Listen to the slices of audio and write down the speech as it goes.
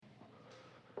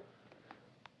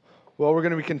Well, we're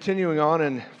going to be continuing on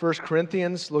in 1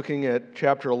 Corinthians, looking at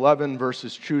chapter 11,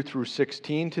 verses 2 through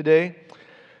 16 today.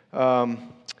 I'll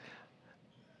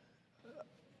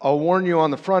warn you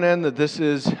on the front end that this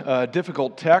is a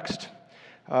difficult text.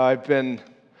 I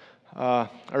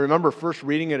remember first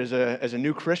reading it as a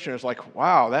new Christian. It's like,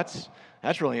 wow, that's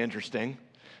really interesting.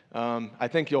 I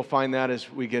think you'll find that as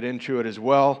we get into it as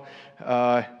well.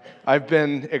 I've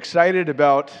been excited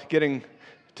about getting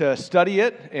to study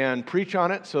it and preach on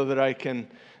it so that I can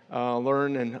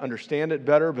learn and understand it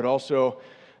better, but also,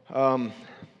 not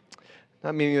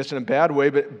meaning this in a bad way,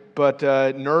 but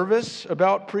nervous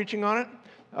about preaching on it,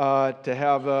 to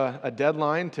have a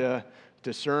deadline to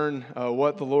discern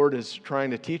what the Lord is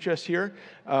trying to teach us here.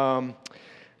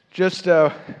 Just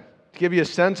to give you a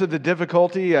sense of the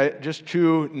difficulty, just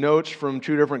two notes from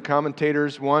two different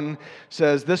commentators. One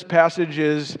says, this passage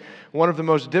is one of the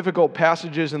most difficult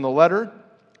passages in the letter.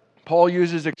 Paul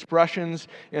uses expressions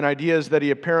and ideas that he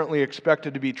apparently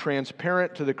expected to be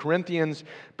transparent to the Corinthians,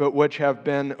 but which have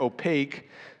been opaque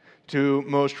to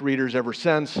most readers ever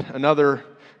since. Another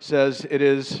says it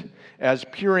is as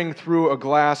peering through a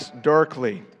glass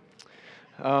darkly.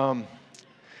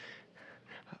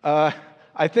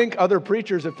 I think other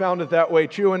preachers have found it that way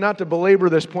too, and not to belabor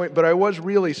this point, but I was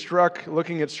really struck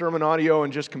looking at sermon audio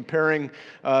and just comparing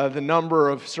the number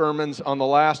of sermons on the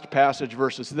last passage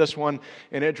versus this one,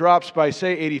 and it drops by,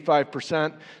 say,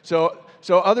 85%. So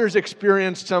others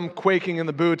experienced some quaking in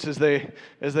the boots as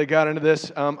they got into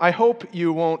this. I hope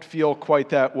you won't feel quite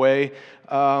that way.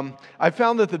 I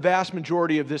found that the vast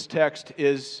majority of this text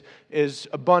is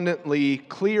abundantly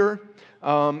clear,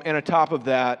 and on top of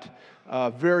that,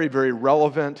 very, very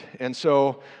relevant. And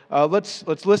so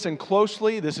let's listen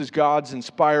closely. This is God's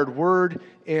inspired word,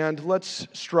 and let's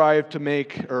strive to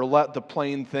make or let the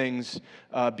plain things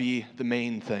be the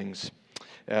main things,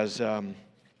 as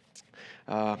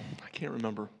I can't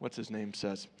remember what his name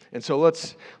says. And so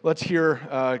let's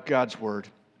hear God's word.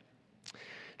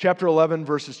 Chapter 11,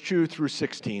 verses 2 through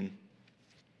 16.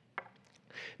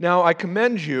 Now I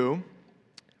commend you,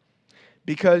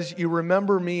 because you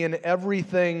remember me in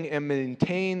everything and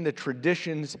maintain the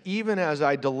traditions even as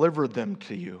I delivered them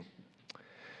to you.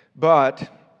 But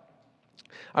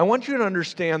I want you to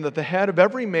understand that the head of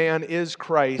every man is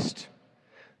Christ,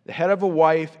 the head of a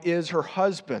wife is her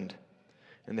husband,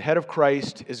 and the head of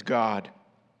Christ is God.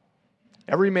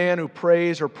 Every man who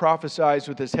prays or prophesies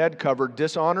with his head covered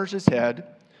dishonors his head,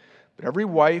 but every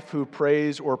wife who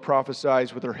prays or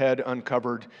prophesies with her head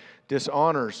uncovered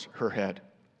dishonors her head.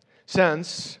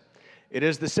 Since it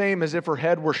is the same as if her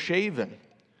head were shaven.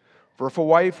 For if a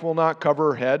wife will not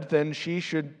cover her head, then she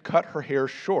should cut her hair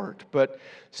short. But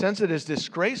since it is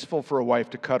disgraceful for a wife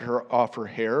to cut off her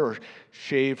hair or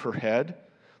shave her head,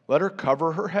 let her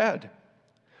cover her head.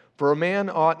 For a man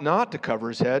ought not to cover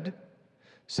his head,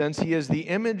 since he is the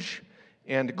image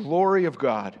and glory of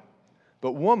God.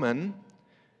 But woman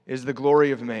is the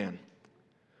glory of man.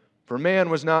 For man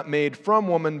was not made from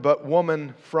woman, but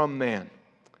woman from man.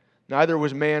 Neither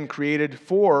was man created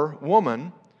for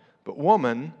woman, but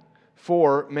woman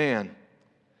for man.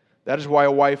 That is why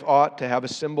a wife ought to have a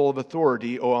symbol of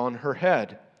authority on her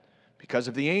head, because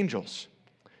of the angels.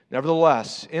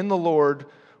 Nevertheless, in the Lord,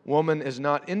 woman is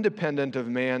not independent of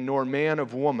man, nor man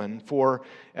of woman, for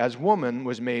as woman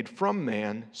was made from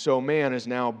man, so man is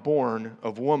now born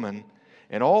of woman,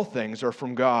 and all things are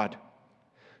from God.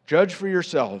 Judge for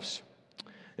yourselves.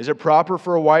 Is it proper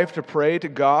for a wife to pray to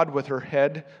God with her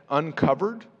head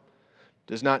uncovered?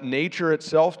 Does not nature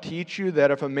itself teach you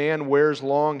that if a man wears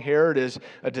long hair, it is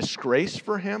a disgrace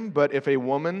for him, but if a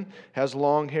woman has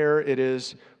long hair, it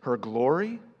is her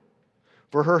glory?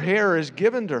 For her hair is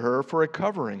given to her for a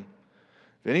covering.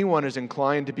 If anyone is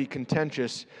inclined to be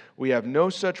contentious, we have no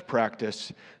such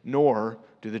practice, nor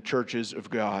do the churches of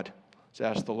God. Let's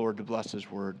ask the Lord to bless His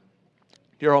word.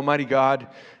 Dear Almighty God,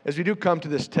 as we do come to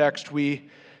this text, we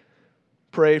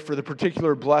pray for the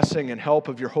particular blessing and help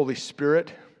of your Holy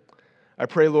Spirit. I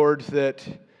pray, Lord, that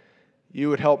you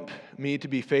would help me to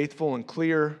be faithful and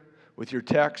clear with your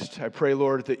text. I pray,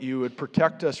 Lord, that you would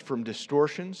protect us from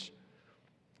distortions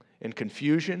and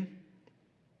confusion.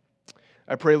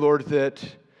 I pray, Lord, that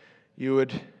you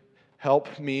would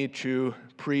help me to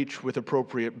preach with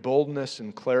appropriate boldness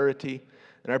and clarity.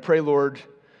 And I pray, Lord,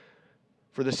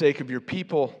 for the sake of your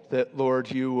people, that, Lord,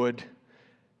 you would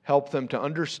help them to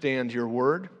understand your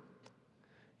word.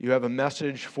 You have a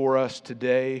message for us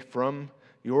today from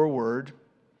your word.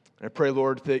 I pray,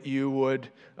 Lord, that you would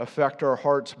affect our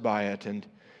hearts by it and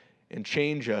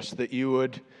change us, that you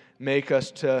would make us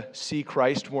to see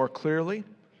Christ more clearly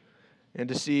and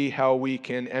to see how we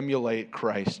can emulate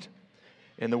Christ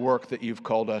in the work that you've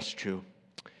called us to.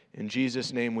 In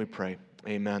Jesus' name we pray.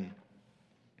 Amen.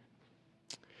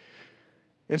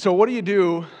 And so what do you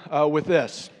do with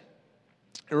this?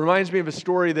 It reminds me of a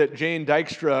story that Jane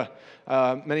Dykstra,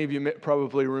 many of you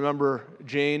probably remember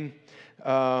Jane.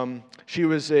 She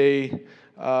was a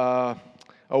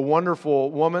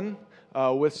wonderful woman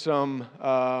with some,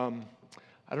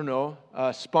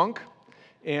 spunk.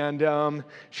 And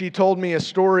she told me a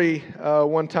story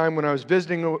one time when I was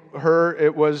visiting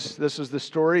her. This is the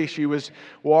story. She was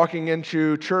walking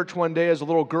into church one day as a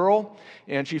little girl,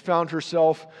 and she found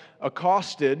herself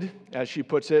accosted, as she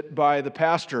puts it, by the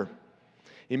pastor.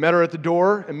 He met her at the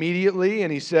door immediately,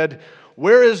 and he said,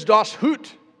 "Where is das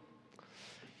Hut?"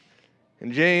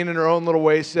 And Jane, in her own little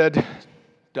way, said,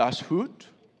 "Das Hut?"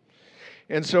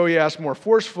 And so he asked more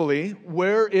forcefully,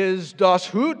 "Where is das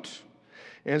Hut?"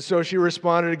 And so she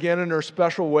responded again in her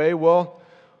special way, "Well,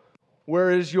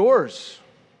 where is yours?"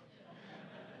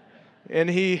 And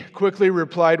he quickly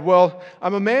replied, "Well,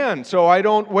 I'm a man, so I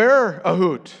don't wear a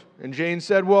hoot." And Jane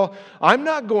said, "Well, I'm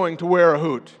not going to wear a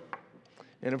hoot."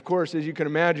 And of course, as you can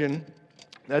imagine,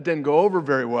 that didn't go over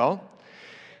very well.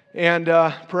 And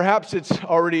perhaps it's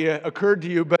already occurred to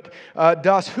you, but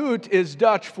das Hut is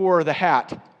Dutch for the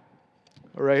hat.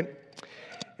 All right?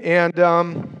 And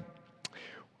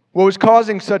what was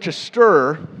causing such a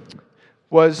stir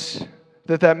was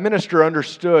that minister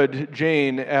understood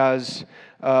Jane as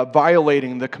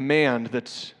violating the command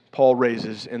that Paul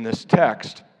raises in this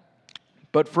text.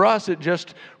 But for us, it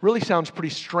just really sounds pretty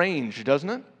strange, doesn't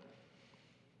it?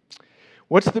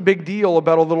 What's the big deal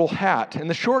about a little hat? And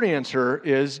the short answer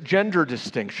is gender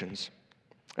distinctions.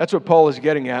 That's what Paul is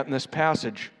getting at in this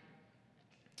passage.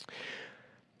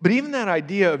 But even that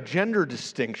idea of gender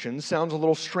distinctions sounds a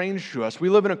little strange to us. We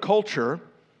live in a culture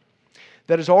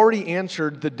that has already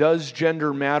answered the "does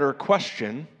gender matter"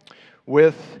 question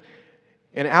with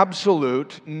an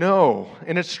absolute no,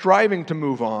 and it's striving to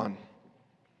move on.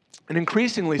 And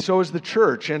increasingly, so is the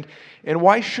church. And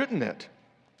why shouldn't it?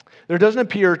 There doesn't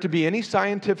appear to be any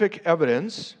scientific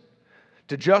evidence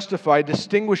to justify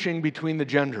distinguishing between the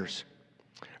genders.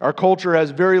 Our culture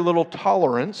has very little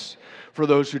tolerance for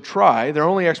those who try. Their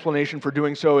only explanation for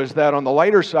doing so is that on the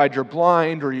lighter side, you're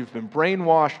blind, or you've been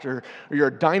brainwashed, or you're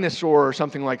a dinosaur, or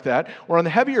something like that. Or on the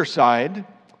heavier side,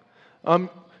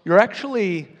 you're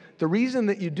actually, the reason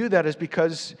that you do that is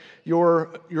because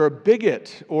you're a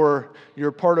bigot, or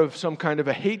you're part of some kind of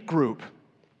a hate group.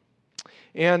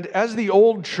 And as the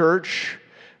old church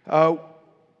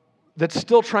that's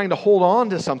still trying to hold on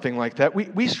to something like that,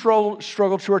 we struggle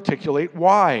to articulate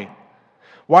why.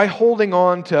 Why holding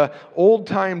on to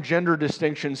old-time gender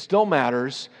distinctions still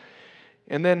matters,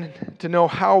 and then to know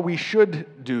how we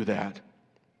should do that.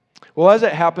 Well, as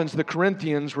it happens, the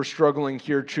Corinthians were struggling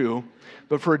here too,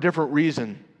 but for a different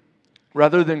reason.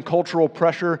 Rather than cultural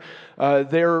pressure,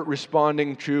 they're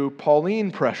responding to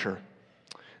Pauline pressure.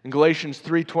 In Galatians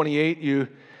 3:28, you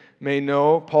may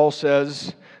know, Paul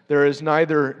says, "There is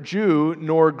neither Jew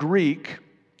nor Greek,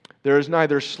 there is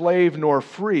neither slave nor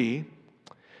free,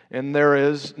 and there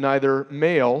is neither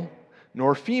male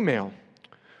nor female,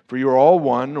 for you are all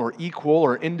one, or equal,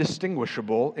 or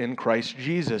indistinguishable in Christ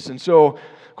Jesus." And so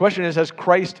the question is, has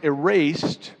Christ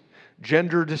erased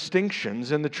gender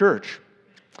distinctions in the church?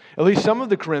 At least some of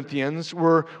the Corinthians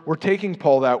were taking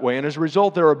Paul that way, and as a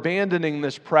result, they're abandoning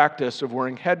this practice of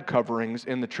wearing head coverings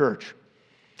in the church.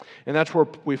 And that's where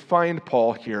we find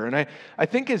Paul here. And I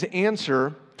think his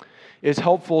answer is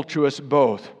helpful to us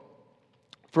both.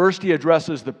 First, he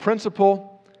addresses the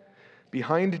principle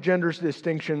behind gender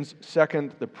distinctions.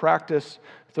 Second, the practice.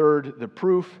 Third, the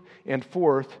proof. And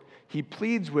fourth, he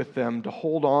pleads with them to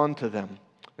hold on to them.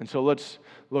 And so let's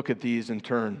look at these in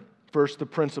turn. First, the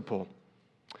principle.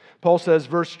 Paul says,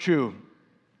 verse 2,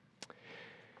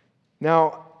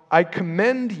 "Now I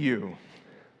commend you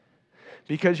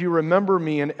because you remember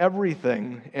me in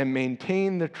everything and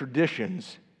maintain the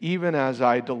traditions, even as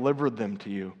I delivered them to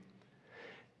you."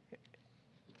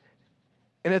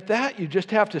 And at that, you just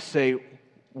have to say,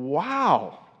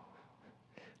 wow.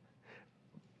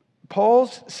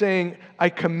 Paul's saying, I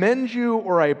commend you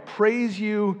or I praise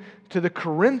you to the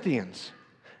Corinthians.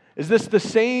 Is this the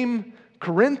same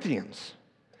Corinthians?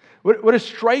 What a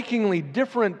strikingly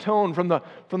different tone from the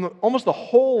almost the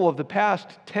whole of the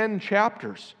past 10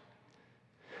 chapters.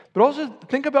 But also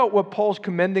think about what Paul's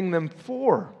commending them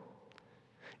for.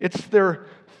 It's their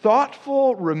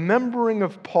thoughtful remembering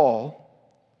of Paul.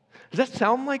 Does that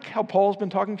sound like how Paul's been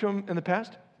talking to him in the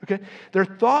past? Okay? They're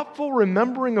thoughtful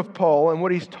remembering of Paul and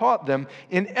what he's taught them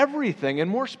in everything, and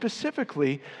more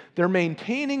specifically, they're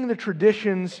maintaining the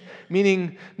traditions,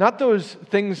 meaning not those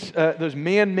things, those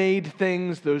man-made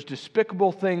things, those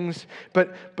despicable things,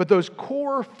 but those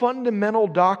core fundamental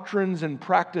doctrines and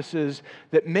practices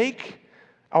that make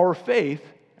our faith,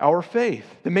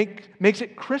 that makes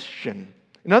it Christian.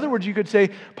 In other words, you could say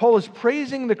Paul is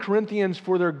praising the Corinthians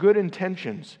for their good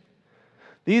intentions.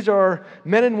 These are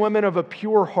men and women of a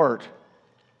pure heart.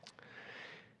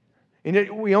 And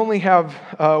yet we only have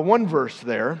one verse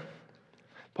there.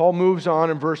 Paul moves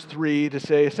on in verse 3 to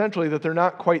say essentially that they're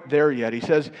not quite there yet. He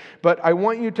says, "But I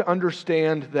want you to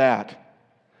understand that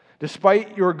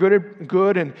despite your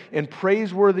good and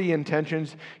praiseworthy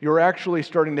intentions, you're actually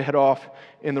starting to head off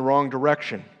in the wrong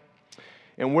direction."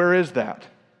 And where is that?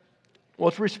 Well,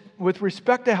 it's with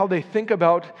respect to how they think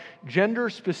about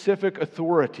gender-specific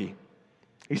authority.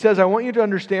 He says, "I want you to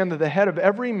understand that the head of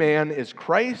every man is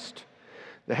Christ,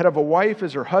 the head of a wife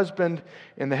is her husband,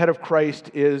 and the head of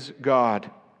Christ is God."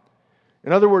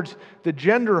 In other words, the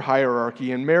gender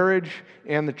hierarchy in marriage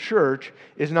and the church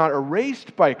is not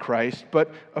erased by Christ,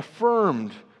 but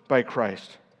affirmed by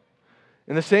Christ.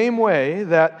 In the same way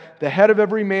that the head of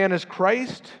every man is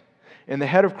Christ, and the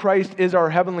head of Christ is our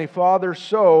Heavenly Father,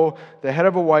 so the head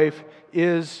of a wife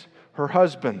is her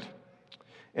husband.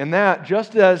 And that,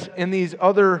 just as in these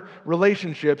other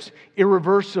relationships,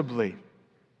 irreversibly.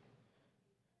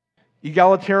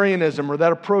 Egalitarianism, or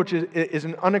that approach, is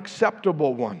an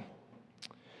unacceptable one.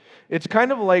 It's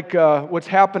kind of like what's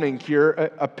happening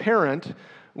here. A parent,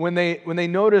 when they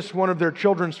notice one of their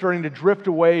children starting to drift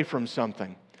away from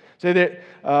something, say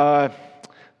that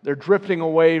they're drifting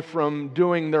away from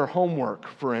doing their homework,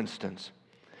 for instance.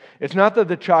 It's not that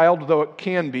the child, though it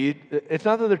can be, it's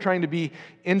not that they're trying to be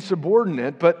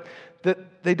insubordinate, but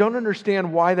that they don't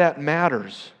understand why that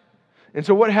matters. And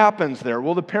so what happens there?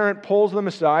 Well, the parent pulls them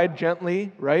aside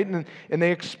gently, right? And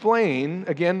they explain,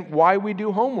 again, why we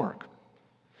do homework.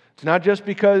 It's not just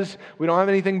because we don't have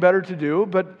anything better to do,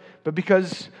 but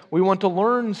because we want to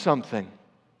learn something.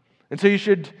 And so you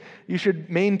should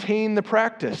maintain the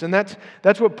practice. And that's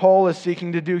what Paul is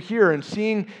seeking to do here. And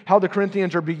seeing how the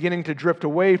Corinthians are beginning to drift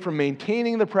away from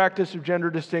maintaining the practice of gender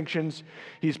distinctions,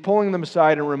 he's pulling them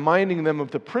aside and reminding them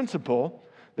of the principle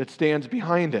that stands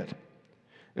behind it.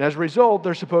 And as a result,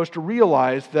 they're supposed to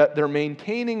realize that their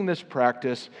maintaining this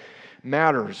practice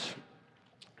matters.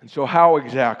 And so how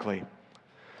exactly?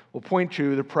 We'll point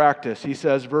to the practice. He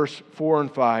says, verse 4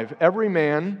 and 5, "Every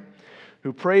man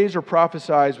who prays or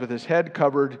prophesies with his head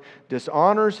covered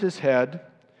dishonors his head,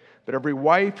 but every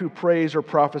wife who prays or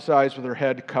prophesies with her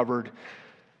head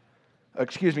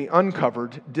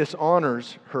uncovered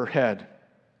dishonors her head."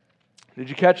 Did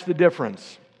you catch the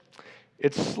difference?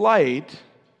 It's slight,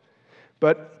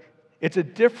 but it's a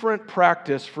different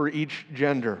practice for each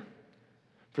gender.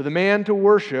 For the man to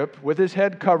worship with his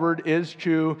head covered is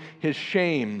to his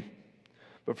shame.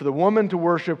 But for the woman to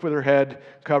worship with her head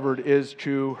covered is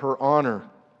to her honor.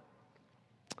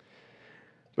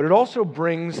 But it also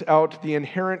brings out the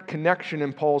inherent connection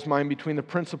in Paul's mind between the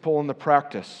principle and the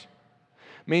practice.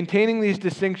 Maintaining these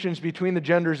distinctions between the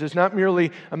genders is not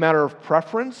merely a matter of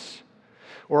preference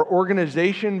or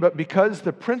organization, but because of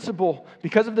the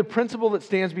principle that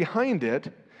stands behind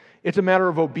it, it's a matter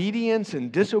of obedience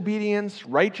and disobedience,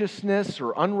 righteousness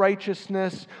or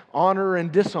unrighteousness, honor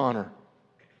and dishonor.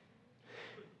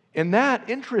 And that,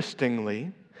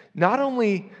 interestingly, not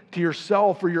only to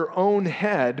yourself or your own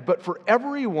head, but for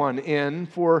everyone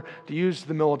to use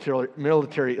the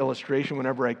military illustration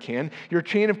whenever I can, your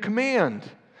chain of command.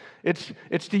 It's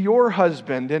to your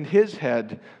husband and his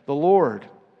head, the Lord,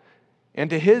 and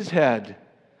to his head,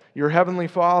 your heavenly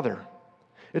Father.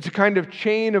 It's a kind of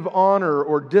chain of honor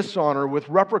or dishonor with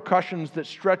repercussions that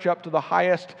stretch up to the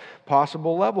highest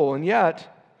possible level. And yet,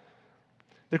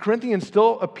 the Corinthians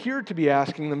still appear to be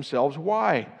asking themselves,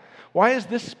 why? Why is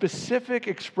this specific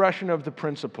expression of the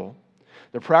principle,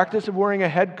 the practice of wearing a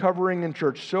head covering in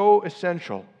church, so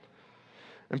essential?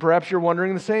 And perhaps you're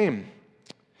wondering the same.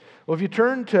 Well, if you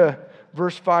turn to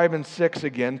verse 5 and 6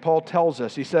 again, Paul tells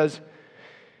us, he says,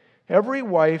 "Every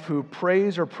wife who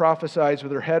prays or prophesies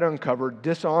with her head uncovered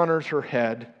dishonors her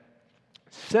head,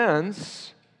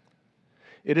 since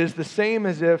it is the same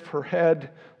as if her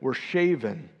head were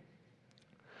shaven.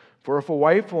 For if a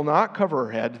wife will not cover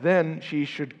her head, then she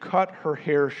should cut her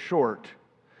hair short.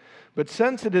 But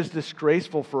since it is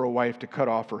disgraceful for a wife to cut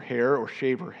off her hair or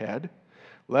shave her head,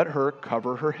 let her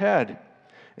cover her head."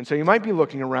 And so you might be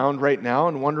looking around right now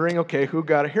and wondering, okay, who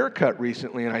got a haircut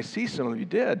recently? And I see some of you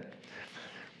did.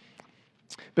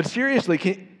 But seriously,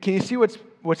 can you see what's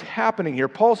what's happening here.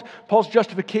 Paul's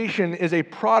justification is a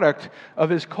product of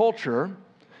his culture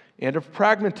and of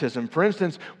pragmatism. For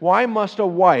instance, why must a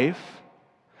wife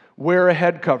wear a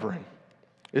head covering?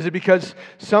 Is it because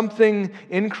something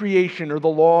in creation or the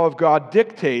law of God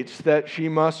dictates that she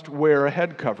must wear a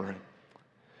head covering?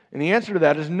 And the answer to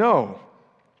that is no.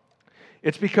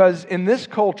 It's because in this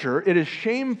culture, it is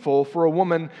shameful for a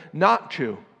woman not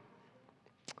to.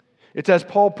 It's, as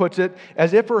Paul puts it,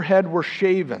 as if her head were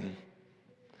shaven.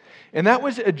 And that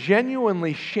was a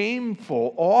genuinely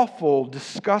shameful, awful,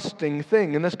 disgusting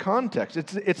thing in this context.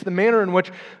 It's the manner in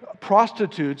which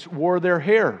prostitutes wore their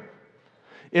hair.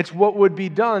 It's what would be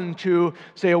done to,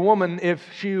 say, a woman if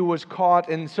she was caught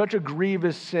in such a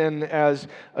grievous sin as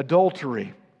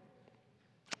adultery.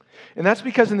 And that's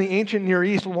because in the ancient Near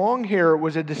East, long hair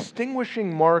was a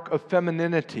distinguishing mark of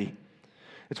femininity.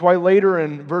 It's why later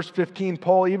in verse 15,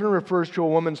 Paul even refers to a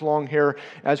woman's long hair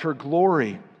as her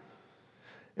glory.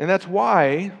 And that's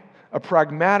why a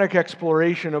pragmatic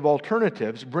exploration of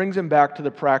alternatives brings him back to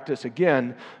the practice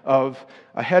again of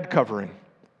a head covering.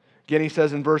 Again, he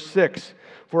says in verse 6,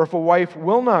 "For if a wife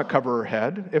will not cover her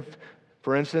head, if,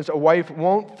 for instance, a wife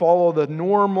won't follow the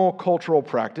normal cultural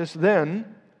practice,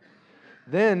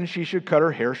 then she should cut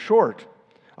her hair short,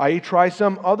 i.e. try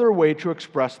some other way to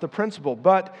express the principle.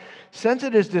 But since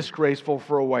it is disgraceful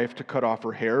for a wife to cut off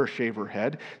her hair or shave her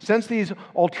head, since these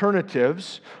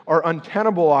alternatives are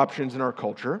untenable options in our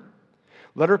culture,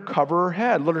 let her cover her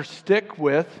head. Let her stick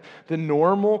with the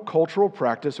normal cultural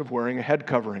practice of wearing a head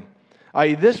covering,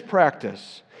 i.e. this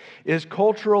practice is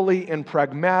culturally and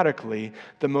pragmatically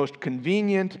the most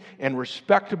convenient and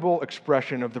respectable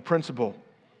expression of the principle."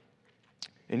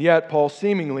 And yet, Paul,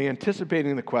 seemingly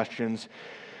anticipating the questions,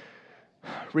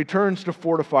 returns to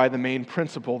fortify the main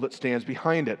principle that stands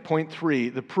behind it. Point 3,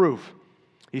 the proof.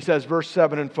 He says, verse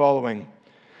 7 and following,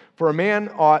 "For a man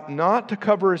ought not to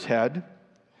cover his head,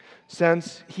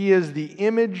 since he is the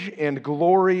image and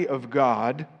glory of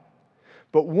God,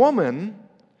 but woman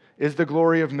is the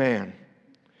glory of man.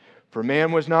 For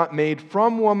man was not made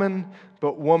from woman,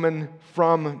 but woman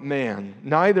from man.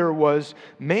 Neither was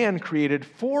man created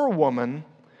for woman,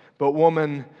 but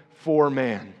woman for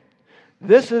man.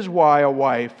 This is why a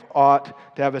wife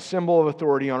ought to have a symbol of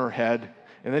authority on her head."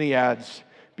 And then he adds,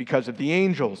 "because of the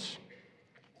angels."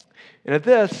 And at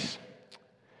this,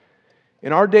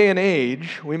 in our day and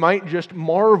age, we might just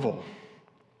marvel.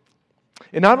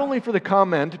 And not only for the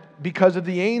comment, because of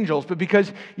the angels, but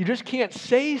because you just can't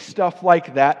say stuff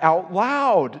like that out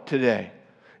loud today.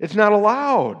 It's not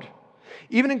allowed.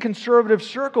 Even in conservative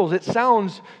circles, it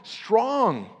sounds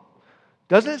strong.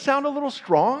 Doesn't it sound a little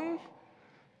strong?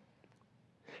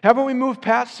 Haven't we moved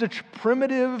past such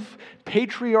primitive,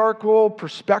 patriarchal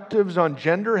perspectives on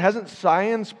gender? Hasn't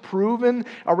science proven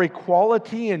our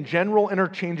equality and general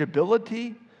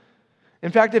interchangeability?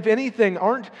 In fact, if anything,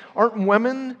 aren't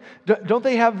women, don't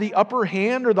they have the upper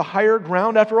hand or the higher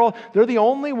ground? After all, they're the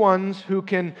only ones who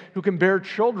can bear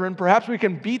children. Perhaps we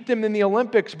can beat them in the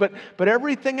Olympics, but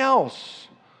everything else.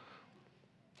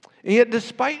 And yet,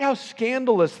 despite how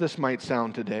scandalous this might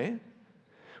sound today,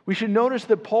 we should notice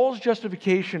that Paul's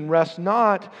justification rests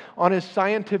not on his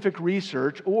scientific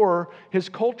research or his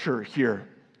culture here,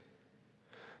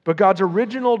 but God's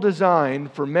original design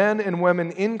for men and women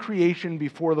in creation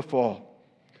before the fall.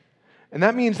 And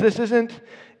that means this isn't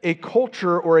a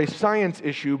culture or a science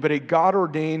issue, but a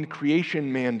God-ordained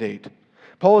creation mandate.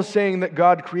 Paul is saying that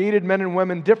God created men and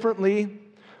women differently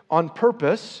on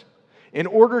purpose in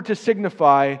order to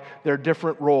signify their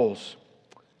different roles.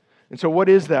 And so what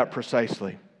is that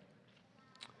precisely?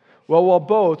 Well, while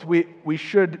both, we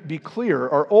should be clear,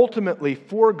 are ultimately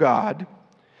for God,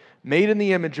 made in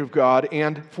the image of God,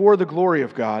 and for the glory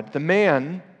of God, the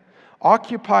man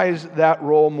occupies that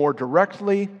role more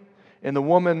directly and the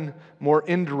woman more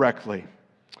indirectly.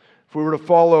 If we were to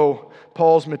follow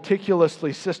Paul's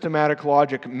meticulously systematic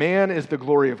logic, man is the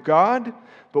glory of God,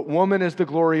 but woman is the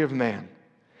glory of man.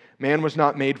 Man was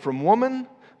not made from woman,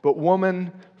 but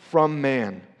woman from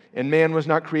man. And man was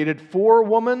not created for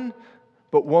woman,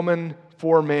 but woman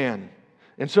for man.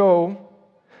 And so,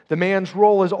 the man's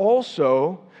role is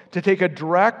also to take a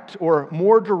direct or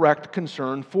more direct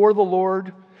concern for the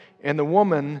Lord, and the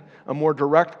woman a more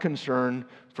direct concern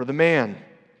for the man.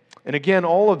 And again,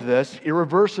 all of this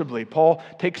irreversibly. Paul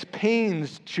takes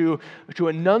pains to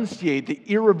enunciate the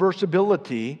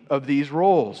irreversibility of these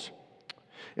roles.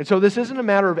 And so this isn't a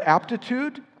matter of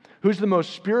aptitude, who's the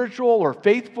most spiritual or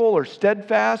faithful or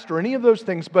steadfast or any of those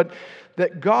things, but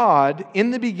that God,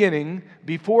 in the beginning,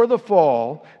 before the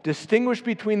fall, distinguished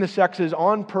between the sexes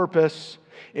on purpose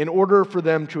in order for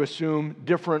them to assume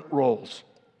different roles.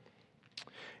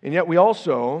 And yet we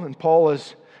also, and Paul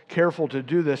is careful to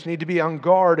do this, need to be on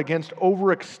guard against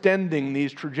overextending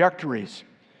these trajectories.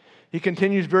 He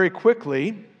continues very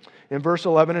quickly in verse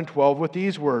 11 and 12 with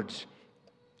these words,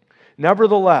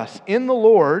 "Nevertheless, in the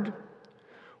Lord,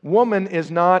 woman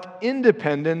is not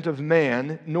independent of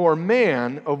man, nor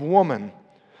man of woman.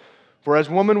 For as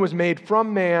woman was made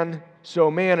from man, so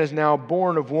man is now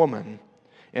born of woman,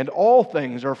 and all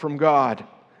things are from God."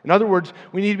 In other words,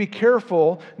 we need to be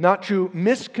careful not to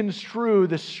misconstrue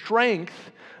the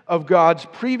strength of God's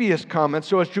previous comments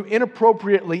so as to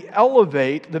inappropriately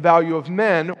elevate the value of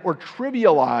men or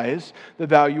trivialize the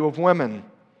value of women.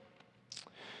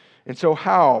 And so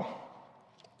how?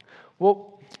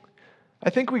 Well, I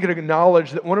think we could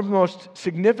acknowledge that one of the most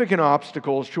significant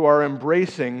obstacles to our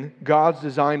embracing God's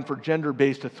design for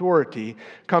gender-based authority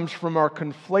comes from our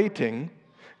conflating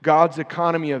God's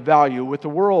economy of value with the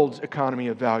world's economy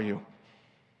of value.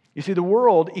 You see, the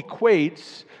world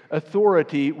equates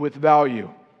authority with value.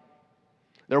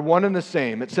 They're one and the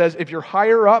same. It says if you're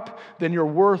higher up, then you're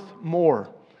worth more.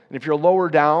 And if you're lower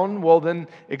down, well, then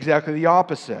exactly the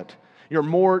opposite. You're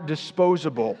more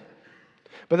disposable.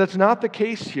 But that's not the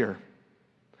case here.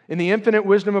 In the infinite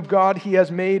wisdom of God, He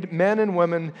has made men and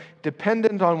women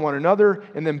dependent on one another,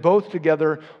 and then both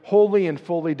together wholly and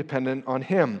fully dependent on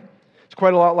Him. It's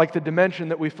quite a lot like the dimension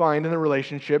that we find in the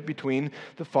relationship between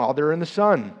the Father and the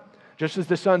Son. Just as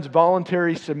the Son's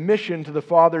voluntary submission to the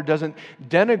Father doesn't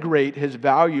denigrate His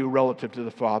value relative to the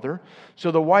Father,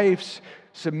 so the wife's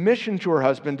submission to her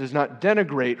husband does not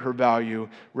denigrate her value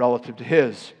relative to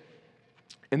his.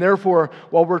 And therefore,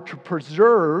 while we're to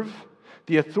preserve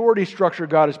the authority structure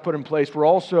God has put in place, we're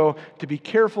also to be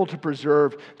careful to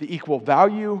preserve the equal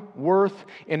value, worth,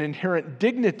 and inherent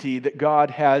dignity that God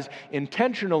has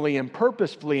intentionally and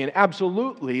purposefully and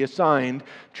absolutely assigned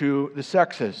to the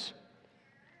sexes.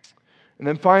 And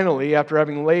then finally, after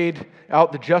having laid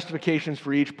out the justifications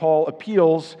for each, Paul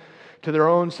appeals to their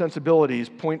own sensibilities.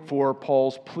 Point 4,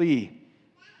 Paul's plea.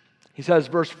 He says,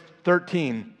 verse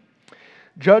 13,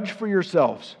 "Judge for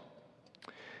yourselves.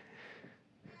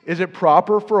 Is it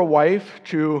proper for a wife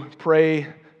to pray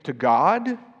to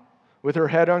God with her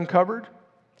head uncovered?"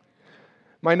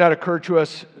 Might not occur to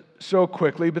us so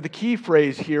quickly, but the key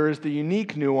phrase here is the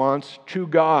unique nuance, "to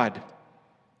God."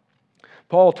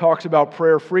 Paul talks about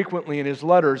prayer frequently in his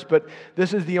letters, but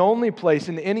this is the only place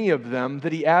in any of them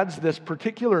that he adds this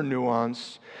particular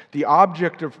nuance, the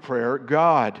object of prayer,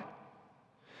 God.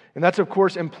 And that's, of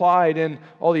course, implied in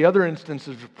all the other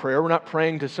instances of prayer. We're not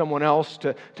praying to someone else,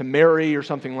 to marry or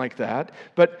something like that.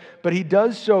 But he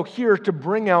does so here to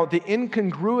bring out the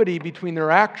incongruity between their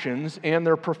actions and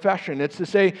their profession. It's to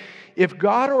say, if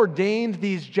God ordained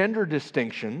these gender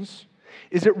distinctions,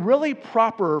 is it really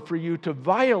proper for you to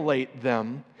violate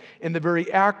them in the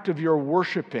very act of your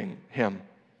worshiping Him?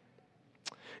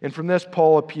 And from this,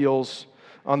 Paul appeals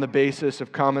on the basis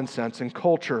of common sense and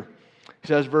culture. He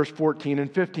says, verse 14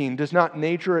 and 15, "Does not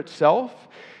nature itself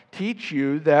teach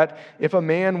you that if a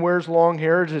man wears long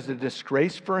hair, it is a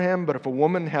disgrace for him, but if a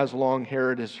woman has long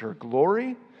hair, it is her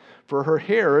glory? For her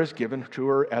hair is given to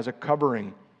her as a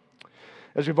covering."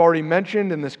 As we've already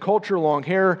mentioned, in this culture, long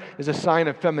hair is a sign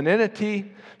of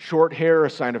femininity, short hair a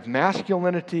sign of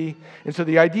masculinity. And so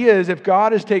the idea is, if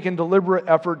God has taken deliberate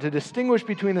effort to distinguish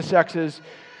between the sexes,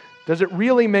 does it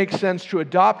really make sense to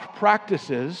adopt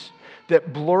practices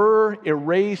that blur,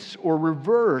 erase, or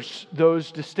reverse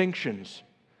those distinctions?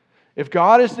 If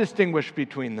God has distinguished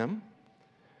between them,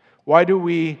 why do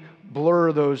we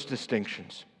blur those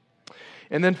distinctions?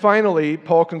 And then finally,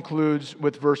 Paul concludes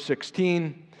with verse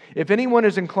 16, "If anyone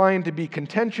is inclined to be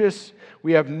contentious,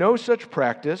 we have no such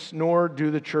practice, nor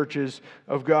do the churches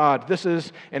of God." This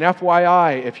is an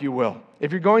FYI, if you will.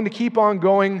 If you're going to keep on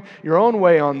going your own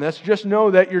way on this, just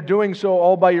know that you're doing so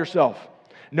all by yourself.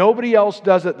 Nobody else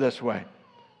does it this way.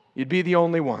 You'd be the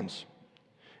only ones.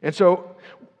 And so,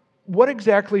 what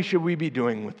exactly should we be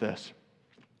doing with this?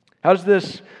 How does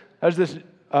this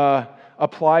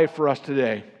apply for us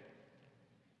today?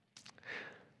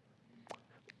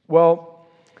 Well,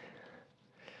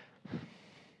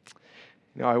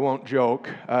 I won't joke.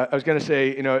 I was going to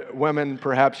say, women,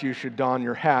 perhaps you should don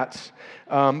your hats.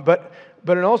 But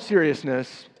in all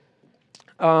seriousness,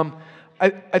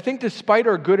 I think despite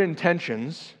our good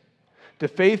intentions to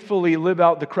faithfully live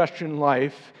out the Christian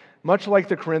life, much like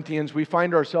the Corinthians, we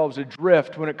find ourselves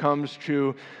adrift when it comes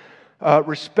to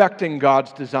respecting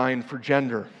God's design for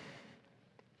gender.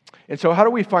 And so how do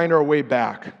we find our way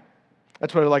back?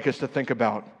 That's what I'd like us to think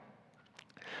about.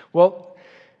 Well,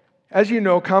 as you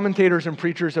know, commentators and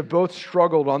preachers have both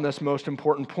struggled on this most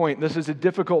important point. This is a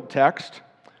difficult text.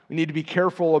 We need to be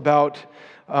careful about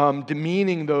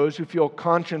demeaning those who feel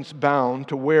conscience-bound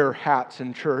to wear hats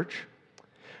in church.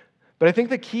 But I think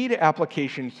the key to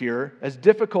application here, as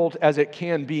difficult as it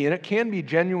can be, and it can be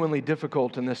genuinely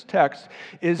difficult in this text,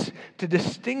 is to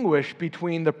distinguish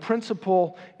between the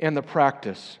principle and the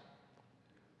practice.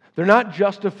 They're not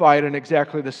justified in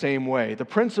exactly the same way. The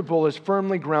principle is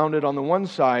firmly grounded on the one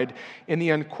side in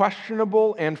the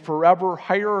unquestionable and forever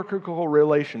hierarchical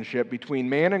relationship between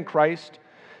man and Christ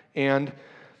and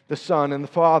the Son and the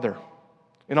Father.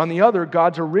 And on the other,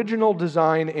 God's original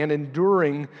design and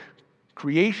enduring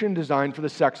creation design for the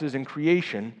sexes in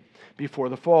creation before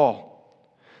the fall.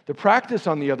 The practice,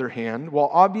 on the other hand, while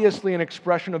obviously an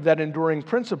expression of that enduring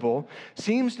principle,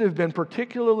 seems to have been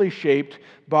particularly shaped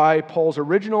by Paul's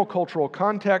original cultural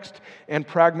context and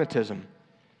pragmatism.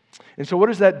 And so what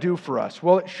does that do for us?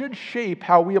 Well, it should shape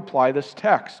how we apply this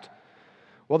text.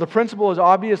 Well, the principle is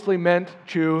obviously meant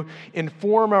to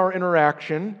inform our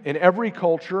interaction in every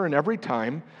culture and every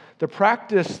time. The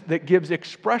practice that gives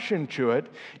expression to it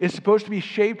is supposed to be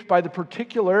shaped by the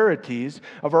particularities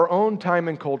of our own time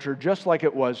and culture, just like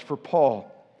it was for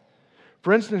Paul.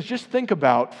 For instance, just think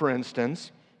about, how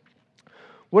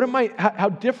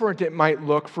different it might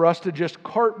look for us to just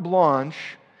carte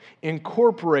blanche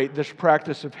incorporate this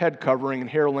practice of head covering and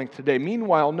hair length today.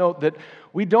 Meanwhile, note that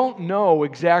we don't know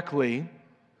exactly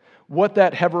what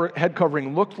that head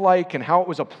covering looked like and how it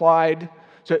was applied.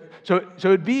 So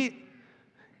it'd be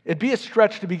a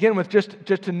stretch to begin with just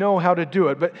to know how to do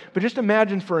it. But just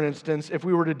imagine, for instance, if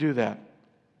we were to do that.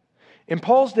 In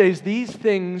Paul's days, these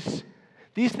things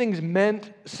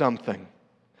meant something.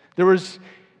 There was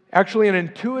actually an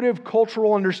intuitive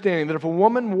cultural understanding that if a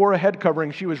woman wore a head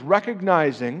covering, she was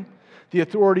recognizing the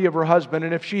authority of her husband.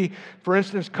 And if she, for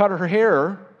instance, cut her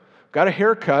hair, got a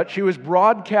haircut, she was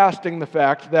broadcasting the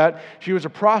fact that she was a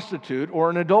prostitute or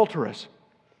an adulteress.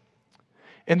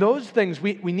 And those things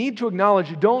we need to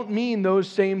acknowledge don't mean those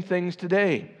same things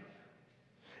today.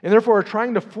 And therefore,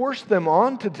 trying to force them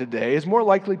onto today is more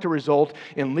likely to result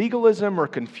in legalism or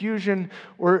confusion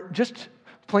or just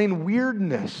plain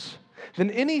weirdness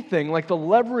than anything like the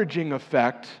leveraging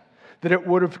effect that it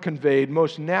would have conveyed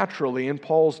most naturally in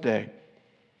Paul's day.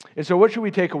 And so what should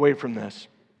we take away from this?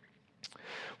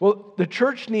 Well, the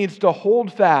church needs to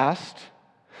hold fast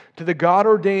to the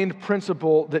God-ordained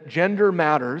principle that gender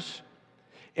matters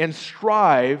and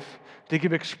strive to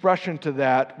give expression to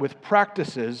that with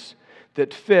practices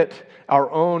that fit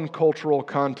our own cultural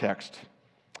context.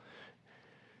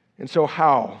 And so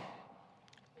how?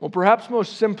 Well, perhaps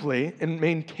most simply, in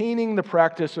maintaining the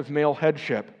practice of male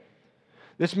headship.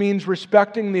 This means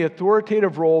respecting the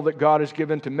authoritative role that God has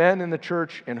given to men in the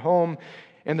church and home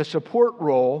and the support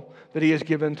role that He has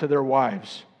given to their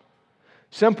wives.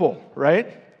 Simple,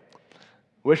 right?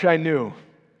 Wish I knew.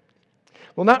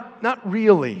 Well, not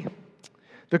really.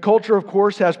 The culture, of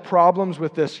course, has problems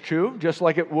with this too, just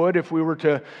like it would if we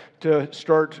were to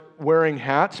start wearing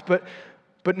hats, but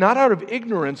not out of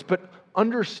ignorance, but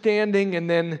understanding and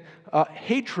then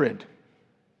hatred.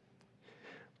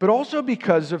 But also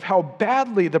because of how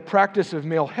badly the practice of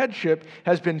male headship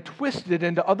has been twisted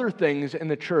into other things in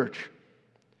the church.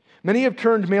 Many have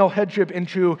turned male headship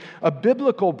into a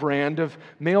biblical brand of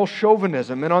male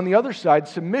chauvinism, and on the other side,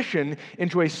 submission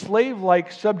into a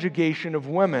slave-like subjugation of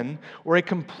women or a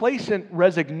complacent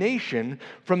resignation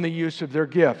from the use of their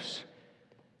gifts.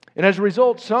 And as a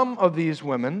result, some of these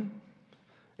women,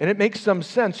 and it makes some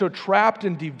sense, so trapped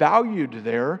and devalued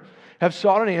there, have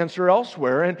sought an answer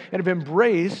elsewhere and have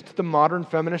embraced the modern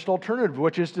feminist alternative,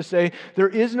 which is to say there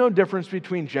is no difference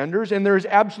between genders and there is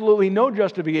absolutely no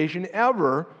justification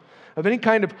ever of any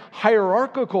kind of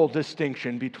hierarchical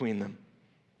distinction between them.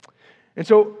 And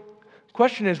so the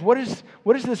question is, what is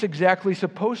this exactly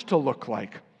supposed to look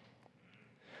like?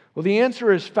 Well, the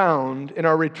answer is found in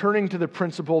our returning to the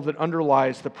principle that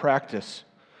underlies the practice.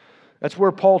 That's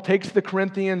where Paul takes the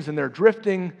Corinthians and they're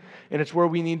drifting, and it's where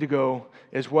we need to go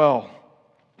as well.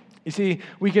 You see,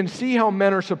 we can see how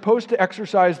men are supposed to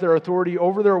exercise their authority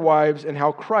over their wives and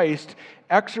how Christ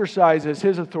exercises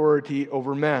His authority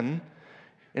over men.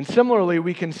 And similarly,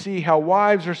 we can see how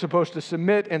wives are supposed to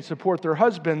submit and support their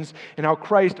husbands and how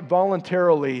Christ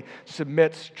voluntarily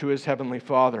submits to His heavenly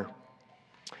Father.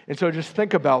 And so just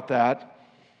think about that,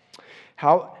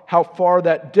 how far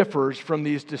that differs from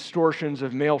these distortions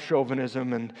of male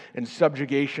chauvinism and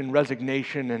subjugation,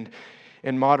 resignation,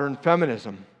 and modern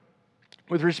feminism.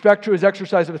 With respect to His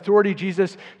exercise of authority,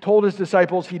 Jesus told His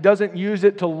disciples He doesn't use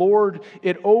it to lord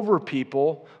it over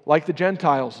people like the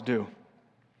Gentiles do.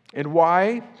 And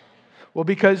why? Well,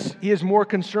 because He is more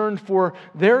concerned for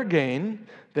their gain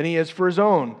than He is for His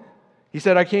own. He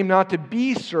said, I came not to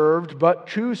be served, but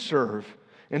to serve.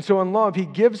 And so in love, he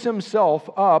gives himself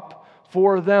up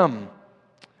for them,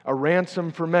 a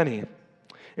ransom for many.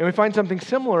 And we find something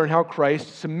similar in how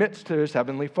Christ submits to his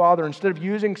heavenly Father. Instead of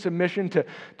using submission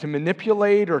to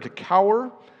manipulate or to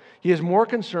cower, he is more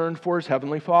concerned for his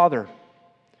heavenly Father.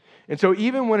 And so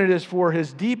even when it is for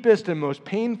his deepest and most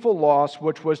painful loss,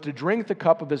 which was to drink the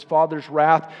cup of his Father's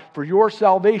wrath for your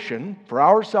salvation, for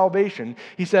our salvation,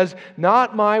 he says,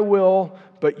 not my will,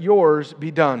 but yours be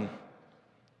done.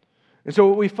 And so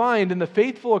what we find in the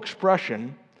faithful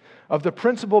expression of the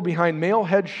principle behind male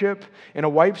headship and a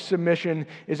wife's submission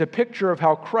is a picture of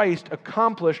how Christ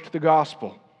accomplished the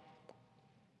gospel.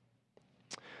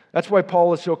 That's why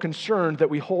Paul is so concerned that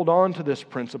we hold on to this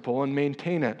principle and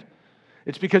maintain it.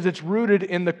 It's because it's rooted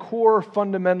in the core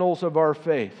fundamentals of our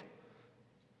faith.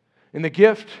 In the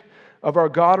gift of our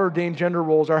God-ordained gender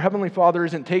roles, our Heavenly Father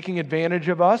isn't taking advantage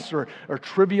of us or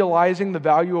trivializing the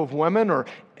value of women or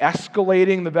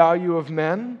escalating the value of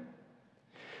men,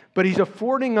 but He's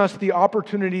affording us the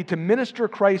opportunity to minister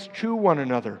Christ to one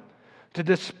another, to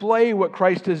display what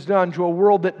Christ has done to a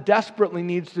world that desperately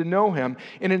needs to know Him,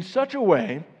 and in such a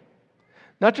way,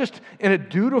 not just in a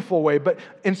dutiful way, but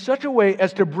in such a way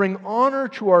as to bring honor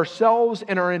to ourselves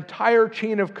and our entire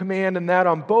chain of command, and that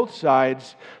on both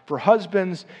sides, for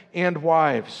husbands and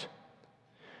wives.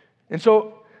 And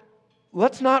so,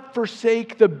 let's not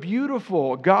forsake the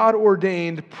beautiful,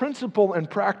 God-ordained principle and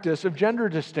practice of gender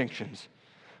distinctions,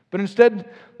 but instead,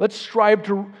 let's strive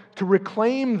to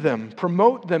reclaim them,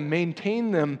 promote them,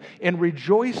 maintain them, and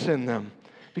rejoice in them,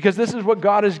 because this is what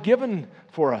God has given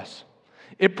for us.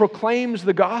 It proclaims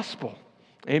the gospel.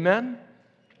 Amen?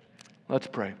 Let's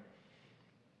pray.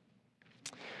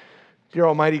 Dear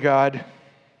Almighty God,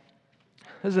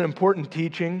 this is an important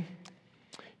teaching.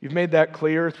 You've made that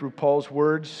clear through Paul's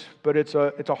words, but it's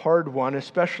a hard one,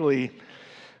 especially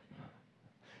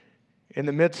in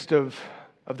the midst of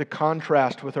the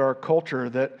contrast with our culture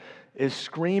that is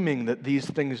screaming that these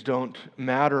things don't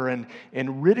matter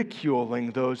and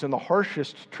ridiculing those in the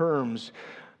harshest terms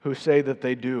who say that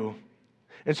they do.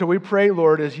 And so we pray,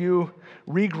 Lord, as you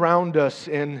reground us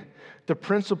in the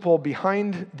principle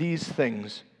behind these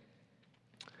things,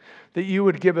 that you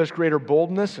would give us greater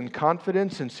boldness and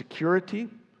confidence and security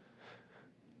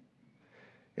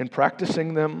in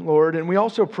practicing them, Lord. And we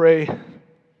also pray,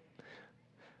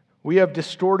 we have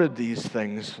distorted these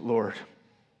things, Lord.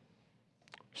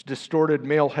 It's distorted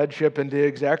male headship into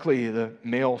exactly the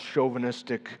male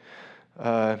chauvinistic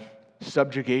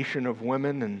subjugation of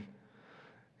women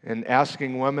and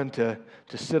asking women to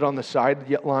sit on the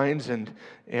sidelines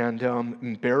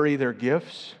and bury their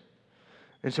gifts.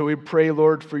 And so we pray,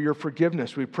 Lord, for your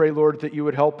forgiveness. We pray, Lord, that you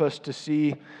would help us to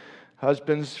see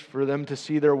husbands, for them to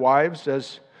see their wives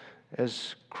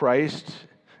as Christ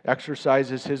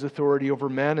exercises his authority over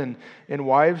men, and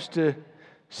wives to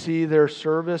see their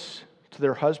service to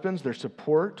their husbands, their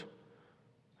support,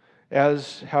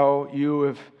 as how you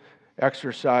have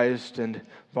exercised and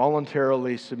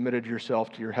voluntarily submitted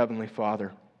yourself to your Heavenly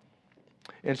Father.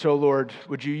 And so, Lord,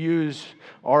 would you use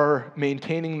our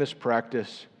maintaining this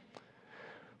practice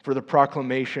for the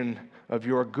proclamation of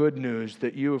your good news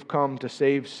that you have come to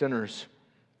save sinners.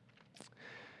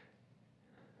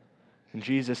 In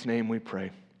Jesus' name we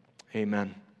pray.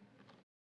 Amen.